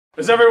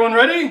Is everyone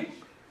ready?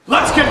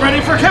 Let's get ready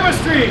for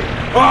chemistry!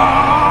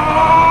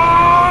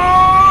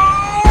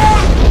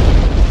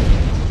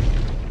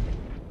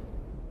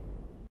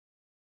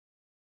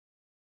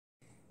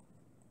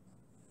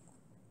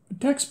 A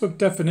textbook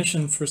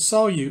definition for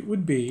solute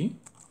would be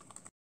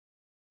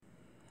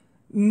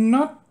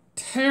not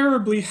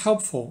terribly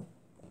helpful.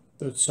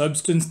 The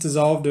substance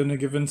dissolved in a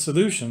given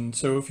solution,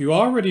 so if you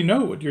already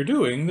know what you're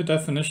doing, the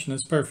definition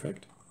is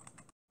perfect.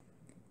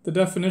 The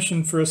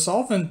definition for a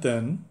solvent,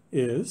 then,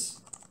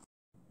 is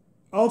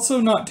also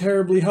not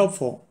terribly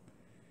helpful.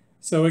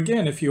 So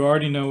again, if you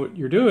already know what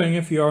you're doing,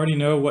 if you already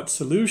know what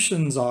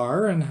solutions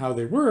are and how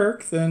they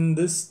work, then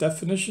this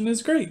definition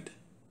is great.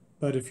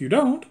 But if you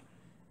don't,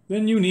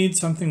 then you need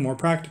something more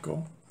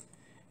practical.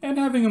 And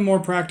having a more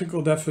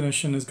practical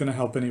definition is going to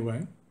help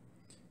anyway.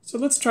 So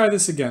let's try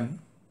this again.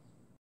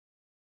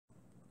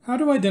 How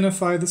to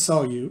identify the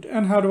solute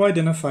and how to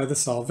identify the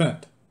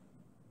solvent?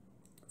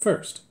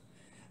 First,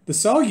 the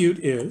solute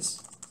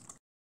is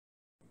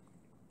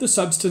the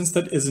substance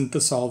that isn't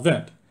the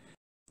solvent.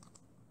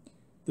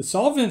 The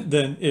solvent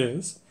then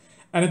is,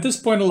 and at this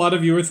point a lot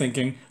of you are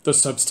thinking, the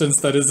substance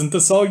that isn't the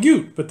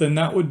solute, but then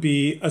that would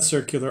be a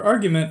circular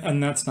argument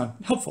and that's not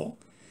helpful.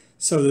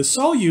 So the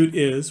solute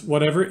is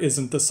whatever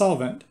isn't the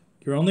solvent.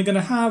 You're only going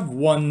to have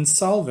one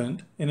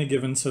solvent in a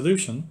given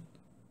solution.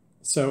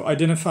 So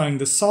identifying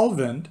the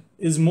solvent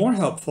is more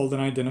helpful than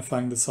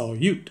identifying the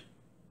solute.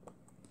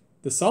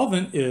 The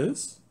solvent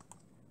is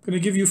I'm going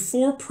to give you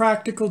 4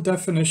 practical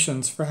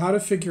definitions for how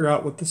to figure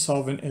out what the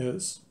solvent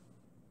is.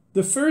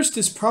 The first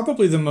is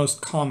probably the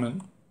most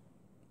common,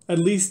 at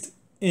least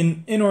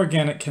in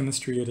inorganic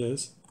chemistry it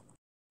is.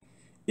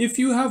 If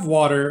you have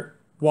water,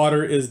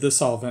 water is the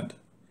solvent.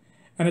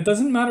 And it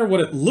doesn't matter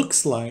what it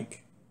looks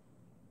like.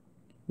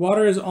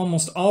 Water is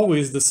almost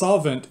always the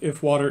solvent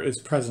if water is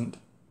present.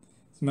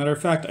 As a matter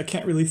of fact, I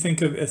can't really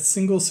think of a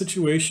single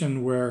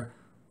situation where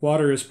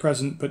water is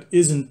present but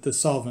isn't the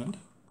solvent.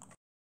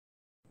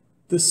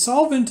 The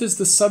solvent is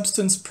the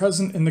substance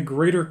present in the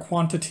greater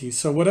quantity,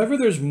 so whatever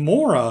there's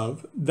more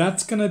of,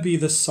 that's going to be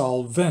the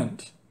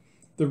solvent.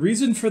 The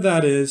reason for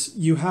that is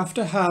you have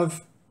to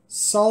have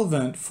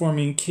solvent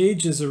forming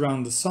cages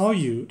around the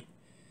solute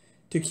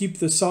to keep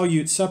the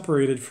solute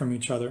separated from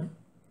each other.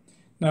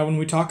 Now, when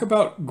we talk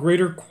about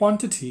greater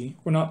quantity,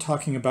 we're not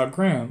talking about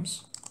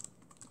grams.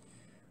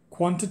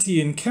 Quantity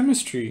in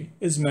chemistry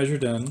is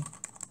measured in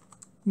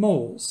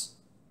moles.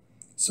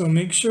 So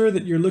make sure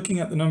that you're looking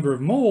at the number of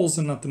moles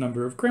and not the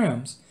number of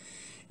grams.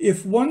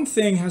 If one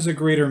thing has a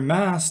greater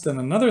mass than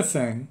another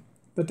thing,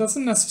 that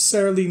doesn't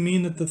necessarily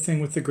mean that the thing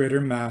with the greater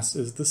mass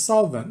is the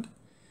solvent.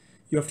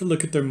 You have to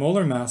look at their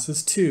molar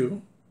masses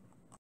too.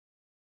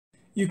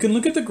 You can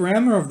look at the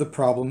grammar of the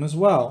problem as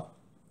well.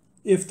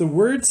 If the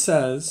word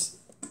says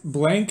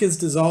blank is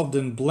dissolved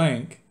in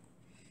blank,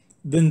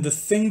 then the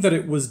thing that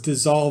it was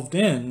dissolved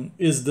in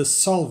is the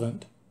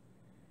solvent.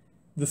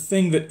 The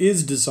thing that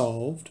is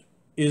dissolved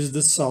is the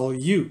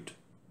solute.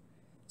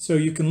 So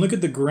you can look at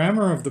the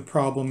grammar of the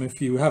problem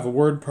if you have a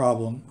word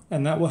problem,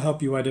 and that will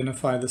help you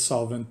identify the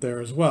solvent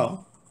there as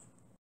well.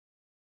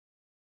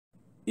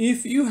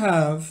 If you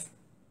have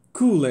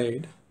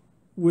Kool-Aid,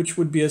 which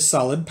would be a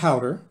solid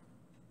powder,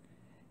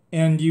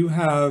 and you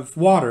have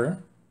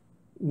water,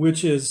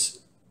 which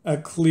is a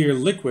clear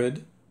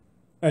liquid,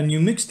 and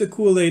you mix the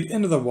Kool-Aid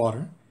into the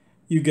water,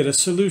 you get a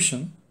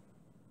solution.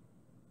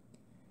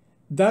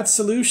 That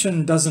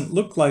solution doesn't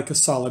look like a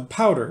solid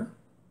powder.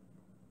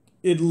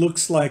 It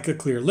looks like a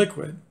clear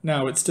liquid.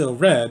 Now it's still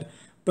red,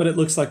 but it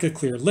looks like a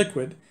clear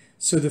liquid.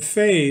 So the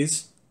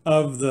phase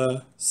of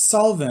the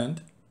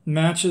solvent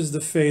matches the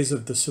phase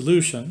of the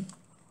solution.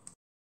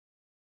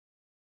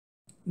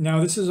 Now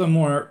this is a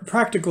more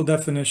practical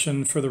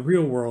definition for the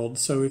real world.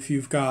 So if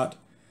you've got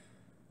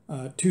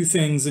 2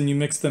 things and you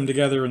mix them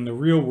together in the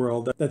real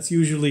world, that's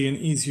usually an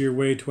easier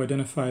way to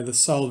identify the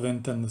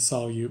solvent and the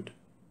solute.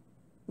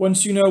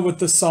 Once you know what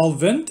the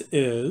solvent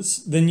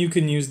is, then you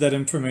can use that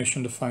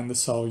information to find the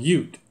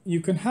solute.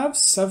 You can have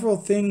several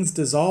things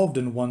dissolved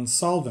in one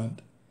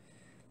solvent.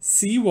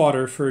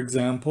 Seawater, for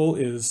example,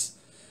 is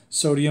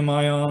sodium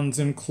ions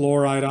and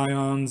chloride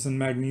ions and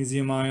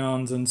magnesium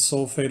ions and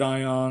sulfate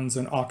ions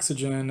and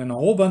oxygen and a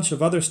whole bunch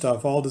of other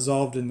stuff all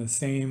dissolved in the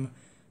same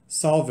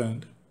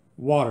solvent,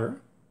 water.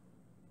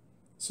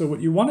 So what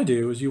you want to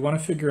do is you want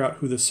to figure out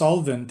who the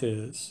solvent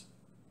is.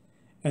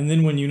 And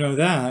then when you know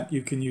that,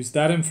 you can use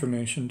that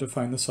information to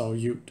find the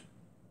solute.